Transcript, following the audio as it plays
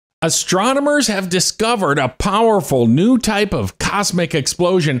Astronomers have discovered a powerful new type of cosmic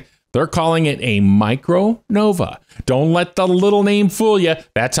explosion. They're calling it a micronova. Don't let the little name fool you.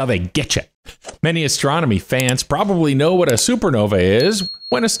 That's how they get you. Many astronomy fans probably know what a supernova is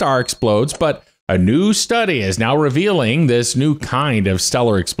when a star explodes, but a new study is now revealing this new kind of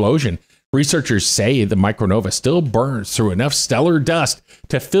stellar explosion. Researchers say the micronova still burns through enough stellar dust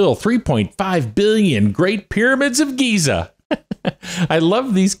to fill 3.5 billion Great Pyramids of Giza. I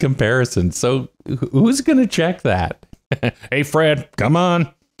love these comparisons. So who's going to check that? Hey, Fred, come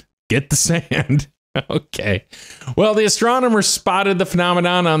on, get the sand. Okay. Well, the astronomers spotted the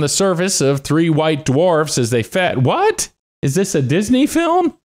phenomenon on the surface of 3 white dwarfs as they fed. What? Is this a Disney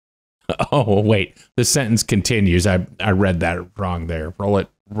film? Oh, wait. The sentence continues. I read that wrong there. Roll it.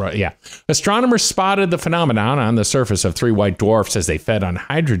 Right, yeah. Astronomers spotted the phenomenon on the surface of 3 white dwarfs as they fed on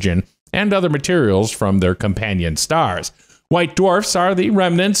hydrogen and other materials from their companion stars. White dwarfs are the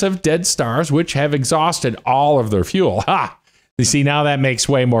remnants of dead stars which have exhausted all of their fuel. Ha! You see, now that makes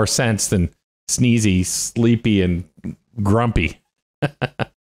way more sense than sneezy, sleepy, and grumpy.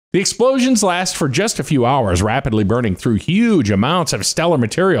 The explosions last for just a few hours, rapidly burning through huge amounts of stellar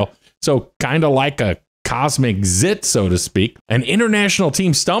material. So kind of like a cosmic zit, so to speak. An international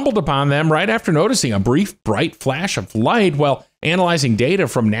team stumbled upon them right after noticing a brief, bright flash of light while analyzing data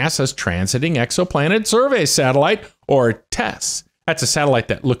from NASA's Transiting Exoplanet Survey Satellite, or TESS. That's a satellite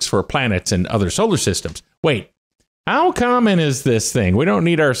that looks for planets in other solar systems. Wait, how common is this thing? We don't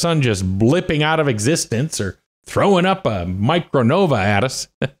need our sun just blipping out of existence or throwing up a micronova at us.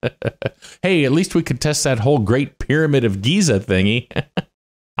 Hey, at least we could test that whole Great Pyramid of Giza thingy.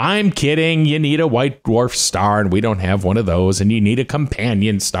 I'm kidding. You need a white dwarf star, and we don't have one of those. And you need a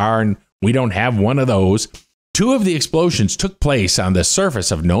companion star, and we don't have one of those. 2 of the explosions took place on the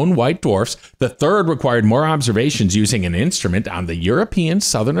surface of known white dwarfs. The third required more observations using an instrument on the European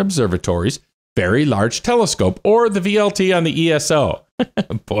Southern Observatory's Very Large Telescope, or the VLT on the ESO.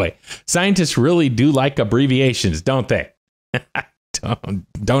 Boy, scientists really do like abbreviations, don't they?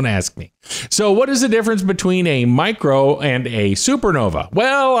 Don't ask me. So what is the difference between a micro and a supernova?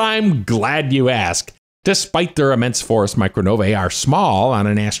 Well, I'm glad you asked. Despite their immense force, micronovae are small on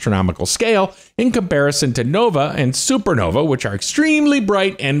an astronomical scale in comparison to nova and supernova, which are extremely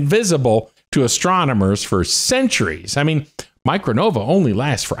bright and visible to astronomers for centuries. I mean, micronova only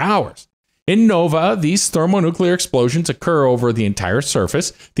lasts for hours. In nova, these thermonuclear explosions occur over the entire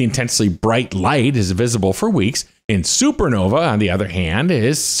surface. The intensely bright light is visible for weeks. In supernova, on the other hand,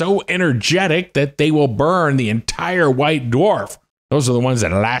 is so energetic that they will burn the entire white dwarf. Those are the ones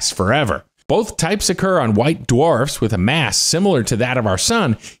that last forever. Both types occur on white dwarfs with a mass similar to that of our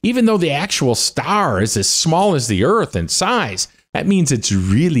sun, even though the actual star is as small as the Earth in size. That means it's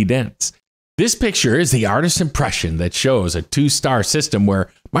really dense. This picture is the artist's impression that shows a 2-star system where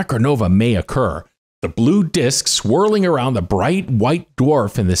micronova may occur. The blue disk swirling around the bright white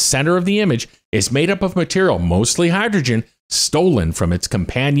dwarf in the center of the image is made up of material, mostly hydrogen, stolen from its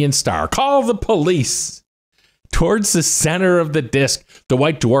companion star. Call the police! Towards the center of the disk, the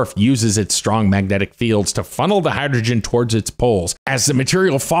white dwarf uses its strong magnetic fields to funnel the hydrogen towards its poles. As the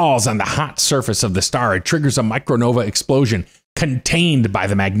material falls on the hot surface of the star, it triggers a micronova explosion contained by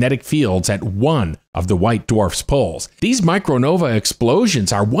the magnetic fields at one of the white dwarf's poles. These micronova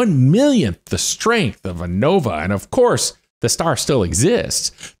explosions are 1/1,000,000th the strength of a nova, and of course, the star still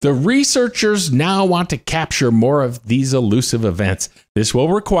exists. The researchers now want to capture more of these elusive events. This will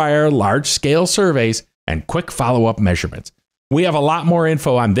require large-scale surveys and quick follow-up measurements. We have a lot more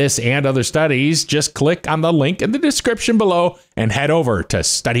info on this and other studies. Just click on the link in the description below and head over to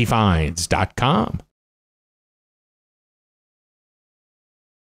StudyFinds.com.